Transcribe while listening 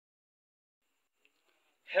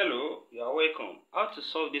Hello, you are welcome. How to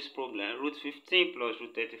solve this problem? Root 15 plus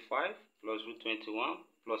root 35 plus root 21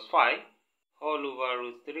 plus 5 all over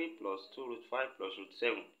root 3 plus 2 root 5 plus root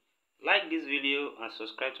 7. Like this video and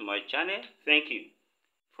subscribe to my channel. Thank you.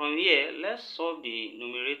 From here, let's solve the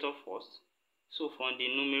numerator first. So from the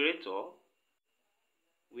numerator,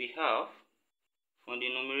 we have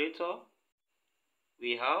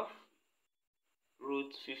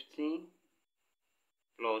root 15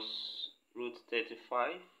 plus root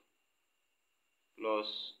 35 plus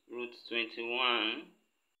root 21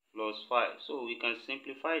 plus 5. So we can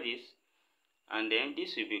simplify this, and then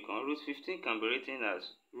this will become root 15 can be written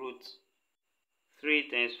as root 3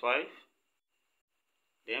 times 5,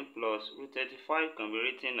 then plus root 35 can be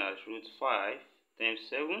written as root 5 times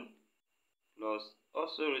 7, plus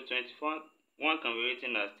also root 21 can be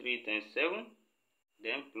written as 3 times 7,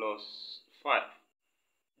 then plus 5.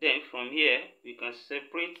 Then from here we can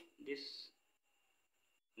separate these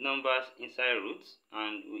numbers inside roots,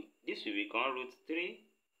 and this will become root 3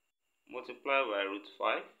 multiplied by root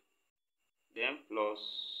 5, then plus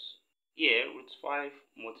here root 5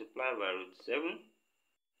 multiplied by root 7,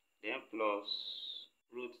 then plus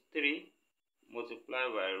root 3 multiplied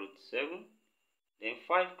by root 7, then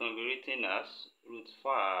 5 can be written as root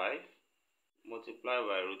 5 multiplied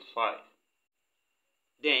by root 5.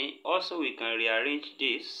 Then also we can rearrange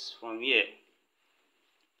this from here.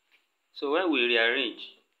 So when we rearrange,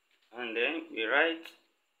 and then we write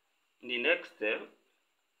in the next step,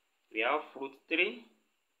 we have root 3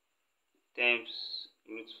 times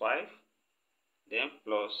root 5, then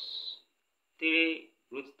plus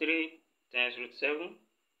root 3 times root 7,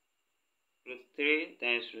 root 3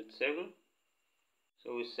 times root 7.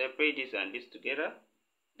 So we separate this and this together,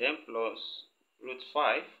 then plus root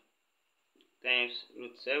 5 times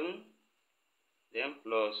root 7, then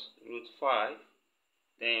plus root 5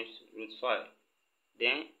 times root 5.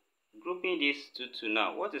 Then grouping these two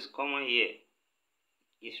now, what is common here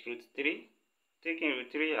is root 3. Taking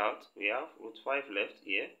root 3 out, we have root 5 left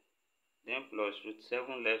here, then plus root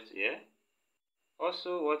 7 left here.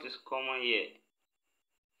 Also, what is common here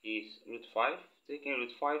is root 5. Taking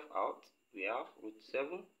root 5 out, we have root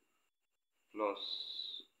 7 plus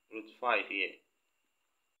root 5 here.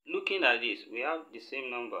 Looking at this, we have the same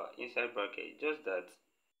number inside bracket, just that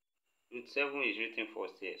root 7 is written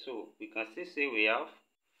first here. So we can still say we have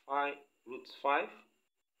root 5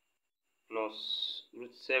 plus root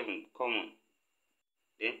 7 common.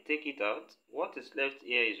 Then take it out. What is left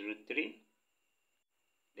here is root 3.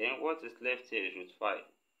 Then what is left here is root 5.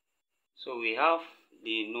 So we have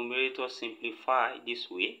the numerator simplified this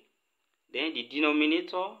way. Then the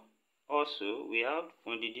denominator also, we have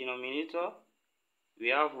from the denominator, we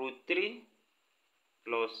have root 3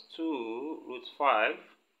 plus 2 root 5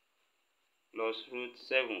 plus root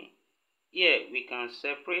 7. Here we can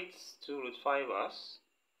separate 2 root 5 as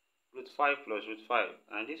root 5 plus root 5,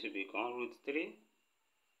 and this will become root 3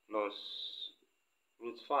 plus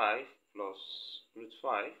root 5 plus root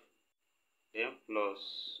 5, then plus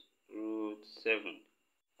root 7.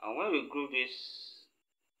 And when we group this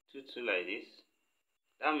two like this,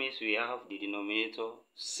 that means we have the denominator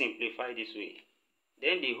simplified this way.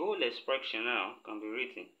 Then the whole expression now can be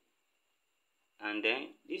written, and then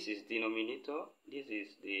this is denominator, this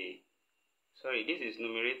is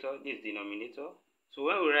numerator, this is denominator. So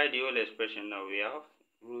when we write the whole expression now, we have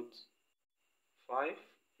root 5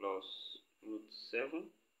 plus root 7,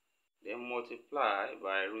 then multiply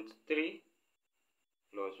by root 3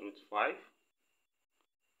 plus root 5,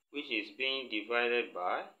 which is being divided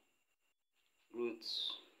by root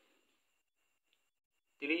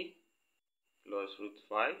 3 plus root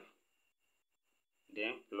 5,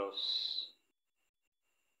 then plus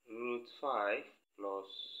root 5 plus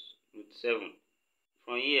root 7.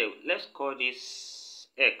 From here, let's call this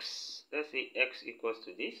x. Let's say x equals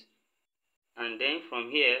to this. And then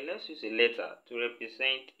from here, let's use a letter to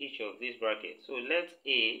represent each of these brackets. So let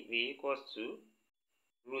a be equals to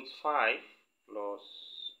root 5 plus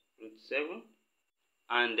root 7.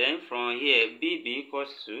 And then from here, b be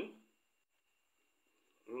equals to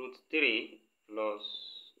root 3 plus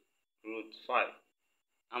root 5.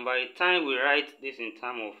 And by the time we write this in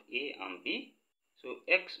terms of a and b, so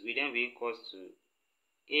x will then be equals to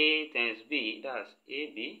a times b, that's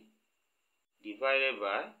ab, divided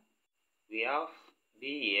by, we have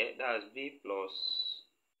b here, that's b plus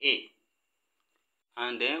a.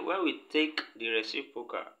 And then when we take the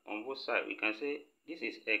reciprocal on both sides, we can say this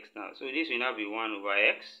is x now. So this will now be 1 over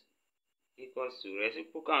x equals to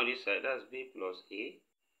reciprocal on this side, that's b plus a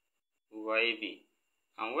over ab.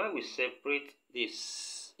 And when we separate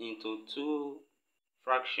this into two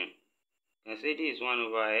fractions, you can say this is 1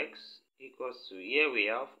 over x equals to, here we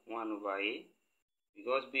have 1 over a,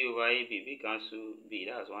 because b over a, b cancel b,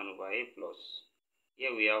 that's 1 over a plus,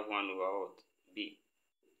 here we have 1 over what? B.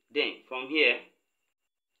 Then from here,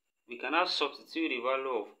 we can now substitute the value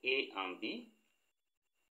of a and b.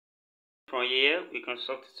 From here, we can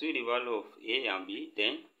substitute the value of a and b.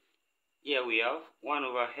 Then here we have 1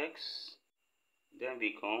 over x, then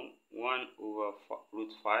become 1 over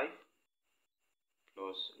root 5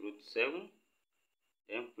 plus root 7,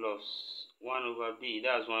 then plus 1 over b,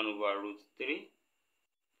 that's 1 over root 3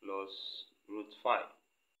 plus root 5.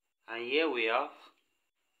 And here we have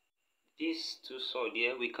these two solved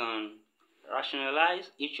here. We can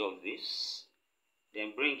rationalize each of these,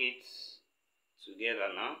 then bring it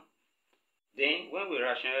together now. Then when we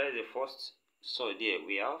rationalize the first solved here,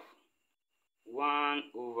 we have 1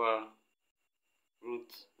 over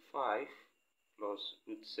root 5 plus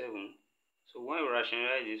root 7. So when we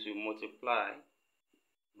rationalize this, we multiply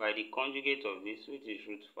by the conjugate of this, which is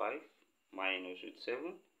root 5 minus root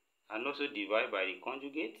 7, and also divide by the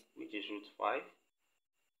conjugate, which is root 5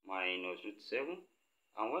 minus root 7.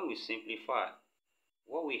 And when we simplify,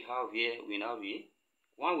 what we have here will now be,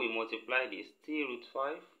 when we multiply this, still root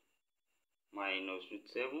 5 minus root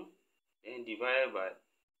 7, then divided by,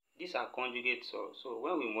 these are conjugate, so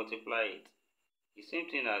when we multiply it, the same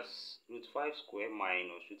thing as root 5 square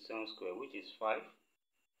minus root 7 square, which is 5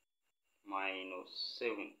 minus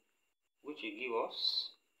 7, which will give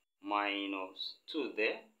us minus 2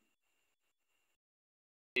 there.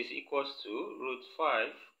 This is equals to root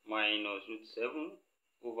 5 minus root 7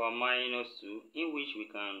 over minus 2, in which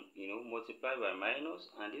we can multiply by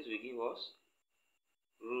minus, and this will give us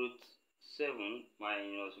root 7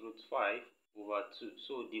 minus root 5 over 2.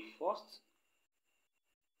 So the first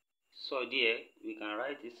there, we can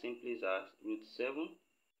write it simply as root 7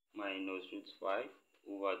 minus root 5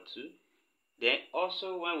 over 2. Then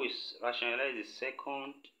also when we rationalize the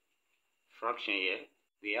second fraction here,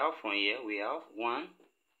 we have from here, we have 1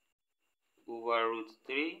 over root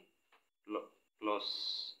 3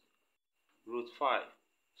 plus root 5.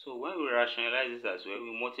 So when we rationalize this as well,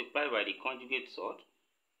 we multiply by the conjugate sort,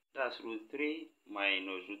 that's root 3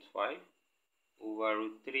 minus root 5 over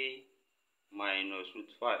root 3 minus root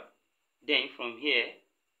 5. Then from here,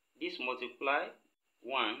 this multiply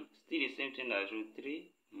 1, still the same thing as root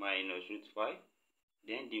 3 minus root 5,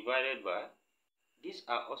 then divided by, these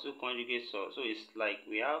are also conjugate sorts, so it's like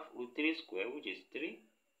we have root 3 square, which is 3,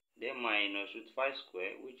 then minus root 5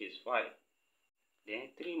 square, which is 5,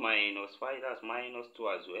 then 3 minus 5, that's minus 2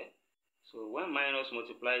 as well. So when minus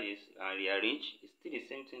multiply this and rearrange, it's still the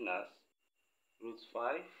same thing as root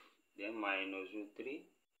 5, then minus root 3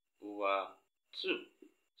 over 2.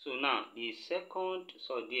 So now the second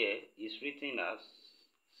there is written as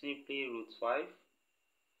simply root 5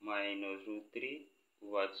 minus root 3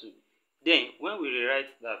 over 2. Then when we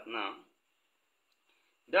rewrite that now,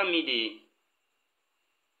 that means the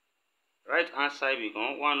right hand side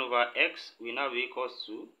become 1 over x will now be equals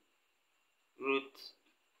to root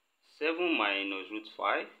 7 minus root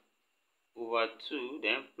 5 over 2,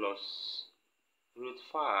 then plus root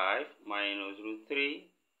 5 minus root 3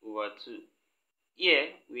 over 2. Here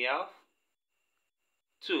we have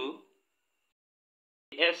 2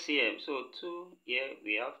 LCM, so 2, here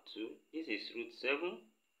we have 2, this is root 7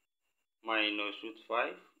 minus root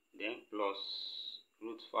 5, then plus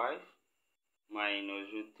root 5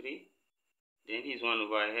 minus root 3, then this 1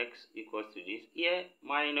 over x equals to this. Here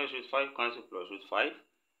minus root 5 cancel plus root 5,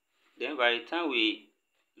 then by the time we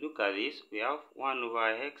look at this, we have 1 over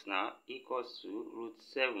x now equals to root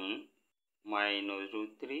 7 minus root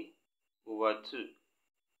 3 over 2.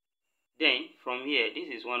 Then from here, this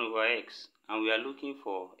is 1 over x, and we are looking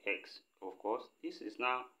for x, of course. This is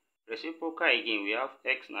now reciprocal again. We have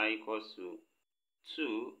x now equals to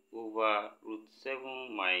 2 over root 7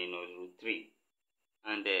 minus root 3.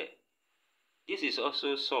 And this is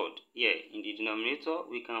also solved here. In the denominator,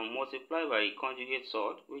 we can multiply by a conjugate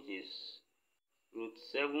sort, which is root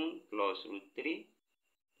 7 plus root 3,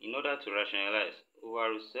 in order to rationalize over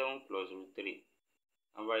root 7 plus root 3.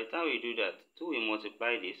 And by the time we do that, 2 will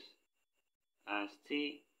multiply this, and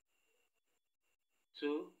still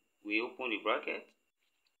 2 we open the bracket,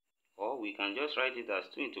 or we can just write it as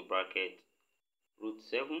 2 into bracket root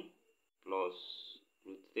 7 plus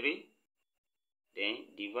root 3, then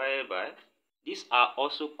divided by, these are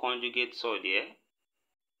also conjugate sort here,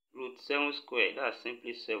 root 7 squared, that's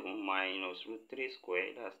simply 7 minus root 3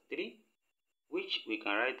 squared, that's 3, which we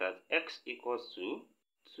can write as x equals to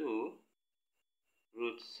 2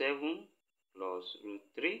 root 7 plus root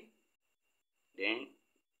 3, then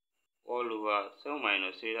all over 7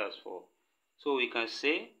 minus 3, that's 4. So we can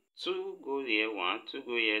say 2 go here 1, 2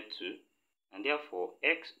 go here 2, and therefore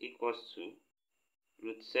x equals to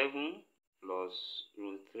root 7 plus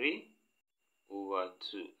root 3 over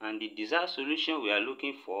 2. And the desired solution we are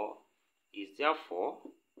looking for is therefore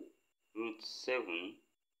root 7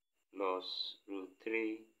 plus root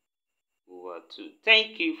 3 over 2.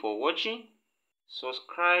 Thank you for watching.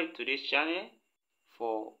 Subscribe to this channel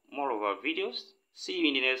for more of our videos. See you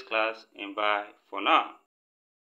in the next class, and bye for now.